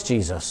Christ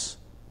Jesus.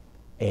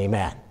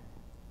 Amen.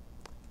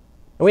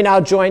 And we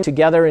now join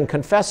together in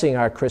confessing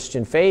our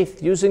Christian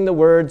faith using the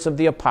words of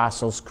the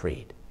Apostles'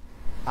 Creed.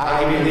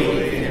 I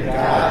believe in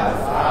God, the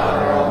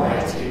Father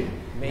Almighty,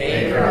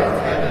 maker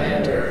of heaven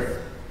and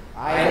earth.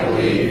 I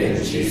believe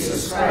in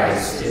Jesus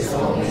Christ, his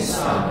only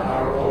Son,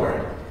 our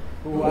Lord,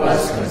 who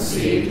was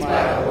conceived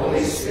by the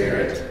Holy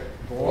Spirit,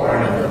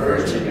 born of the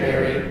Virgin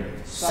Mary,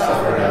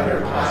 suffered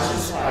under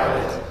Pontius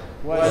Pilate,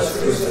 was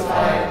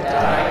crucified,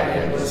 died,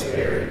 and was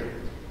buried.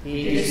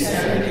 He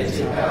descended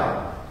into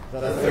hell.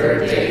 The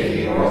third day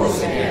he rose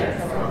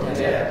again from the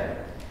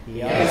dead.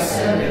 He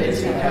ascended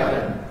into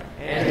heaven,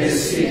 and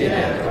is seated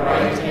at the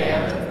right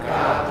hand of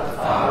God the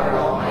Father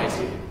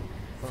Almighty.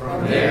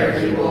 From there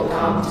he will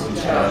come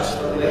to judge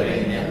the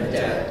living and the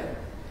dead.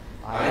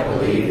 I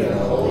believe in the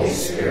Holy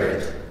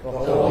Spirit, the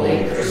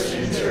holy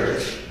Christian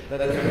Church, the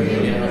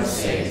communion of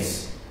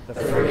saints, the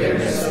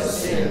forgiveness of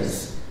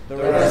sins, the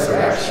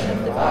resurrection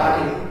of the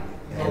body,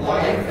 and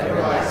life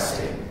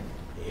everlasting.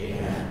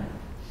 Amen.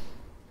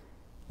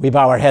 We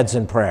bow our heads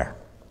in prayer.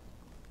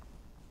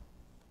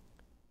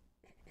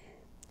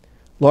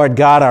 Lord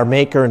God, our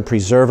maker and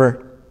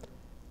preserver,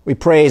 we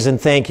praise and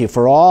thank you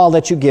for all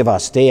that you give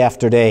us day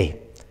after day.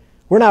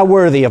 We're not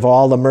worthy of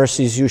all the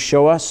mercies you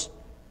show us,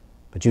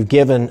 but you've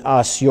given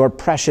us your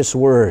precious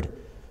word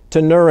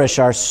to nourish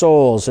our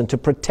souls and to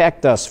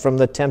protect us from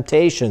the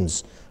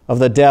temptations of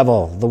the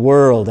devil, the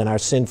world, and our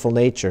sinful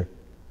nature.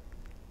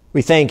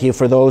 We thank you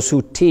for those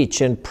who teach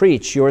and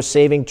preach your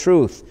saving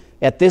truth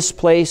at this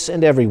place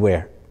and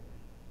everywhere.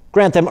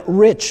 Grant them a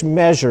rich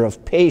measure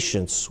of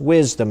patience,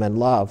 wisdom, and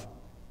love.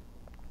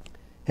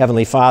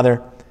 Heavenly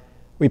Father,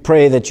 we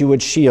pray that you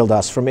would shield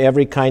us from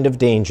every kind of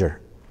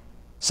danger,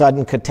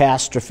 sudden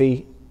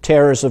catastrophe,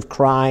 terrors of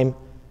crime,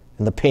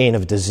 and the pain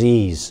of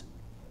disease.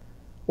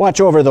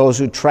 Watch over those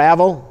who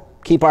travel.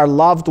 Keep our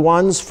loved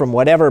ones from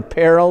whatever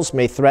perils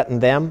may threaten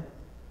them.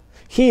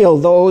 Heal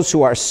those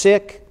who are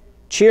sick.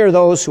 Cheer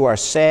those who are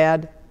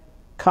sad.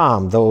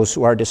 Calm those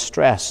who are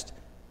distressed.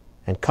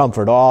 And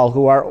comfort all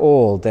who are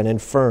old and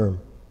infirm.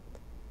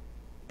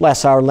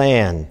 Bless our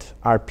land,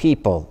 our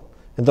people,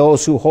 and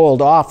those who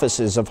hold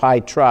offices of high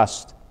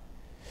trust.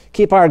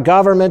 Keep our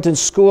government and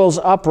schools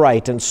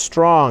upright and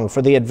strong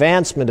for the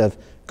advancement of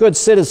good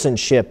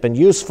citizenship and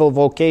useful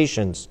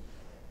vocations,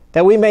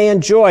 that we may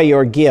enjoy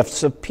your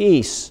gifts of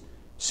peace,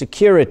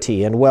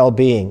 security, and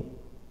well-being.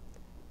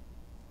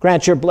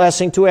 Grant your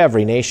blessing to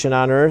every nation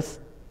on earth.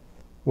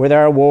 Where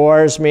there are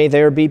wars, may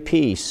there be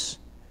peace.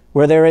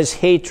 Where there is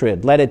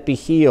hatred, let it be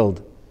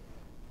healed.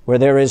 Where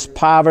there is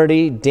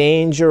poverty,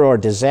 danger, or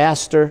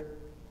disaster,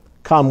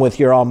 come with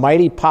your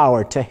almighty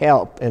power to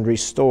help and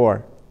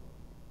restore.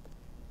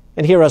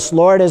 And hear us,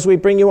 Lord, as we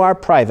bring you our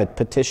private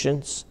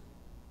petitions.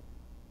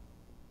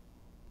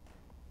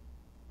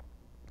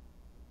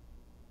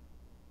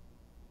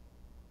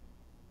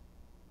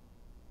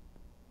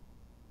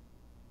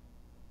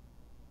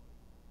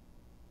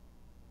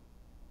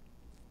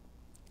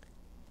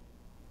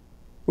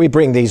 We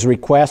bring these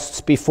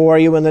requests before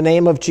you in the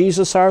name of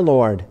Jesus our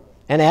Lord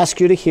and ask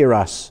you to hear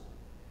us.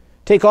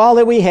 Take all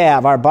that we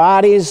have, our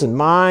bodies and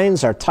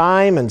minds, our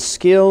time and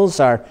skills,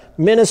 our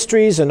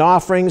ministries and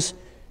offerings,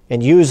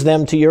 and use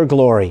them to your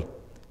glory.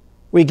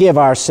 We give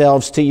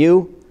ourselves to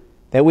you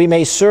that we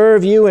may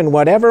serve you in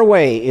whatever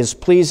way is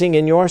pleasing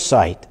in your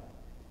sight.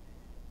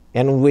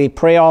 And we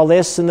pray all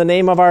this in the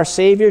name of our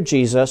Savior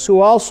Jesus, who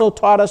also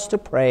taught us to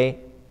pray.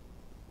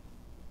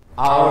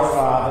 Our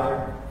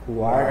Father,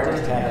 who art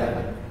in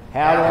heaven,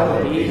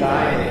 hallowed be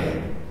thy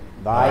name.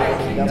 Thy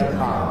kingdom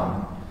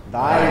come,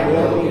 thy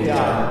will be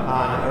done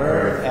on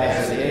earth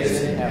as it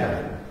is in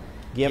heaven.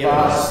 Give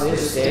us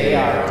this day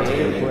our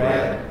daily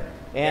bread,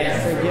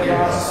 and forgive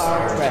us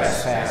our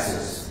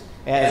trespasses,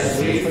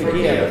 as we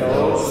forgive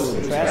those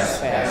who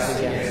trespass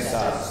against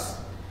us.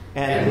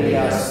 And lead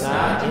us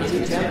not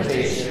into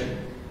temptation,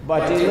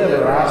 but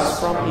deliver us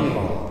from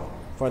evil.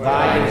 For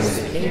thine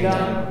is the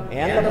kingdom,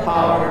 and the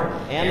power,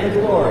 and the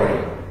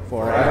glory,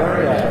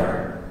 forever and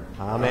ever.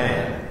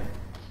 Amen.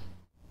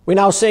 We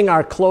now sing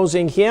our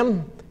closing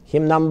hymn,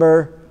 hymn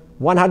number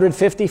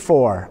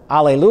 154.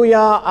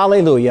 Alleluia,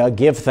 alleluia,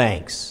 give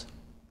thanks.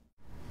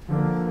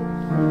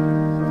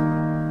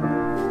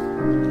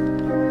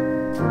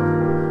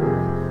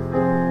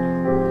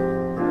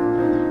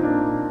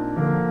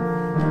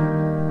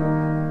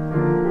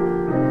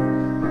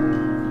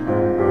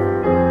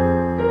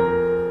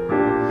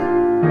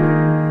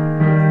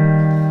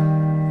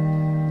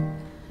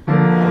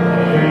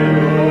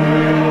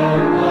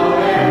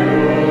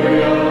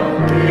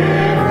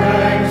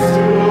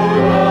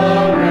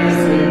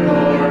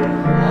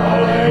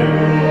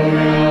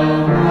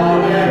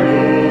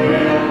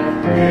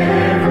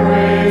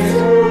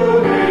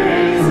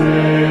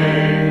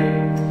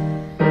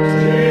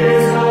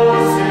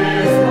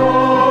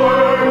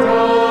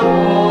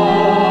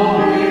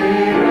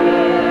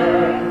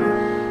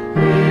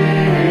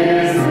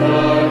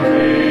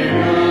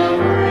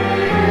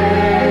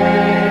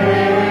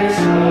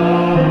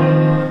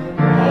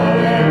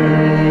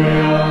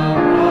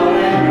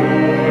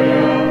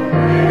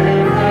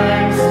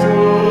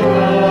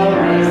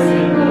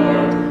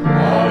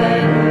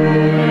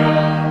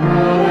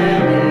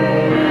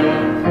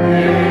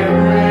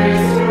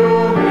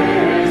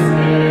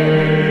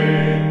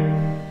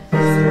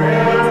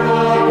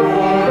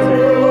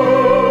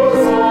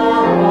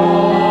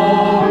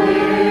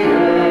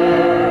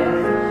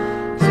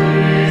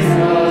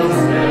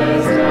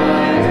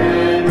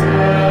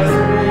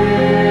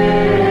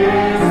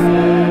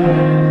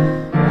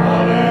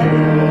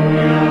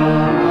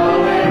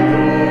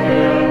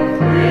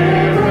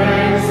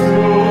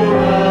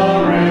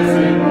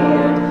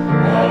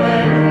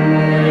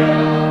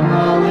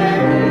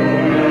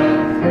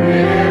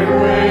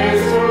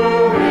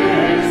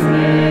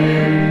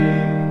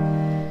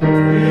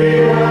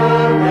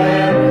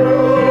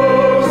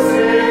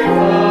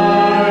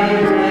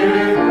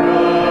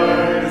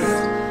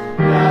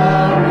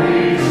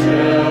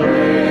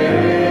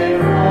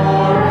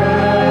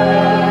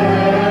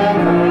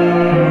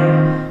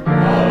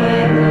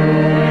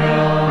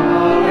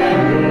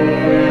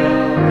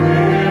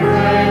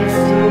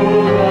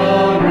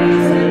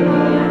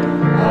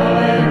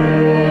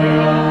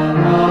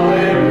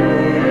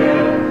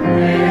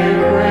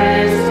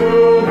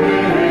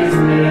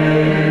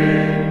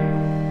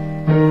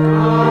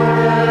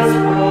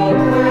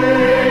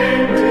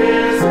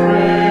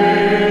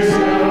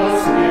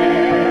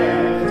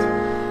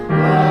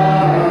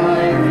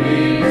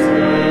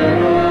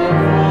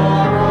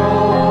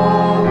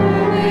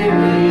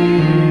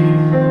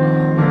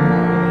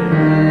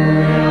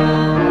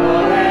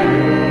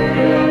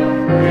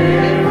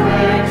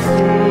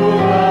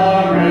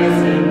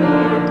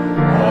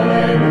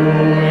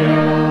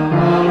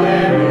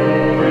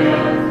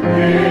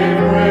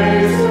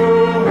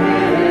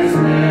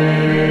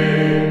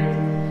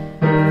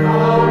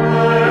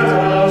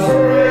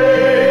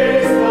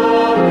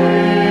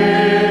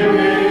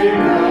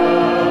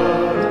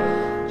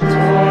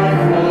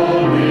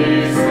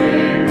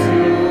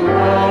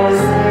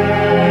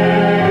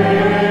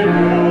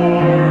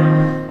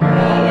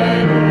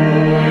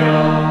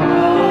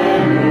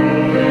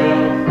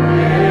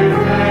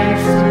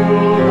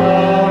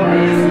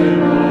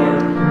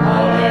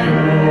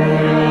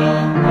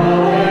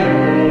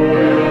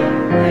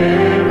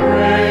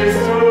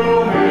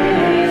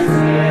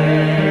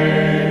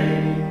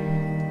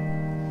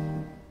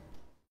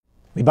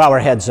 We bow our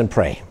heads and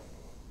pray.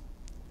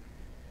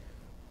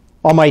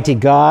 Almighty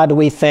God,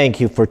 we thank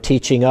you for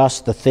teaching us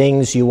the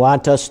things you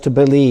want us to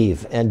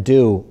believe and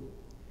do.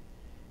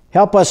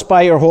 Help us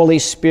by your Holy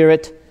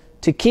Spirit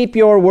to keep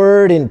your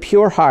word in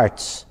pure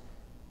hearts,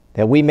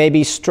 that we may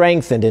be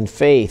strengthened in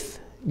faith,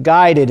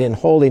 guided in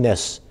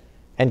holiness,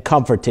 and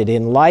comforted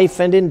in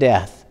life and in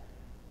death,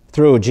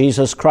 through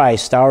Jesus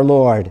Christ our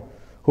Lord,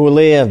 who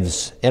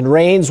lives and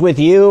reigns with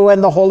you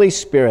and the Holy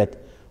Spirit,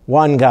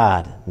 one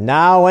God,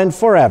 now and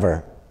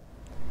forever.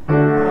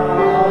 Amen.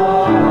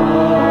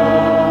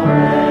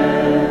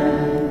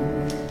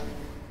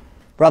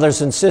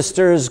 Brothers and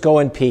sisters, go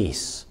in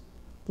peace.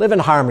 Live in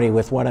harmony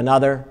with one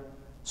another.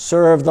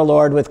 Serve the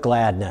Lord with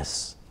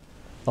gladness.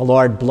 The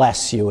Lord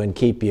bless you and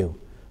keep you.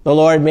 The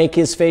Lord make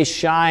his face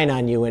shine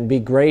on you and be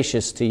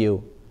gracious to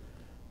you.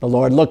 The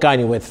Lord look on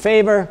you with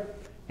favor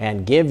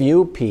and give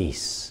you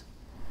peace.